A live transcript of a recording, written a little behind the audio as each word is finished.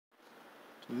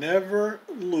Never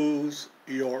lose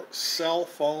your cell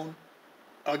phone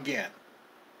again,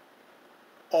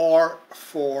 or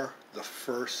for the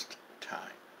first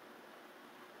time.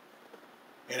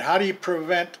 And how do you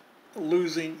prevent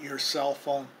losing your cell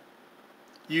phone?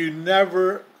 You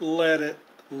never let it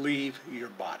leave your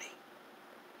body.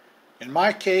 In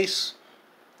my case,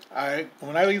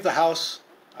 when I leave the house,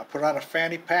 I put on a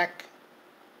fanny pack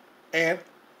and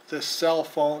the cell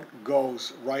phone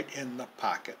goes right in the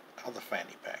pocket of the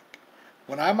fanny pack.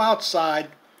 When I'm outside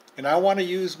and I want to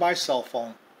use my cell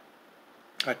phone,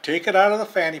 I take it out of the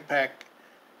fanny pack,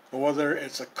 whether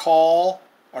it's a call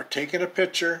or taking a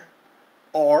picture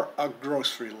or a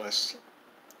grocery list,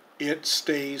 it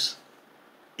stays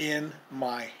in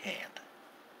my hand.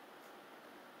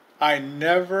 I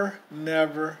never,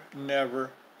 never,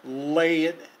 never lay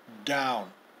it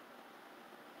down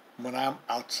when I'm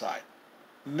outside.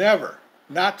 Never,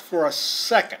 not for a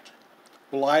second,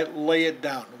 will I lay it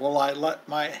down. Will I let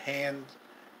my hand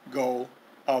go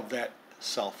of that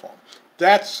cell phone?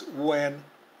 That's when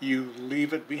you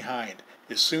leave it behind.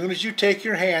 As soon as you take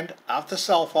your hand off the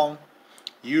cell phone,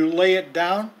 you lay it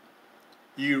down,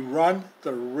 you run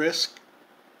the risk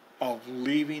of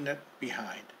leaving it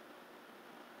behind.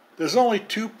 There's only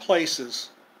two places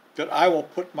that I will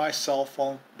put my cell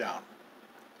phone down.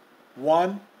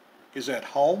 One is at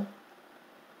home,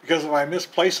 because if I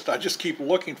misplace it, I just keep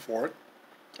looking for it.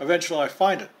 Eventually I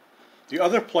find it. The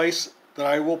other place that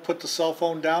I will put the cell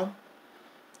phone down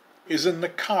is in the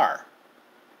car.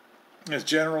 It's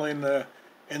generally in the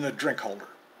drink holder.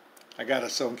 I got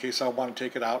it so in case I want to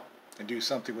take it out and do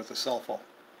something with the cell phone,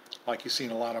 like you've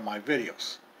seen a lot of my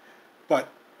videos. But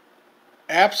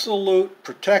absolute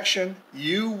protection,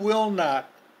 you will not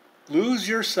lose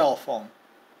your cell phone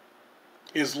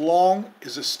as long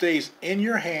as it stays in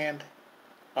your hand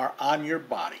or on your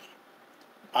body.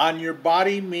 On your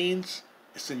body means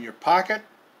it's in your pocket,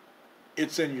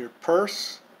 it's in your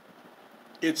purse,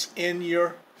 it's in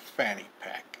your fanny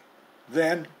pack.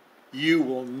 Then you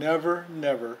will never,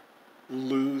 never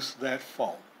lose that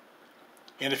phone.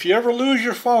 And if you ever lose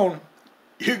your phone,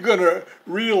 you're going to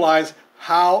realize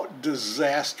how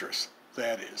disastrous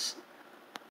that is.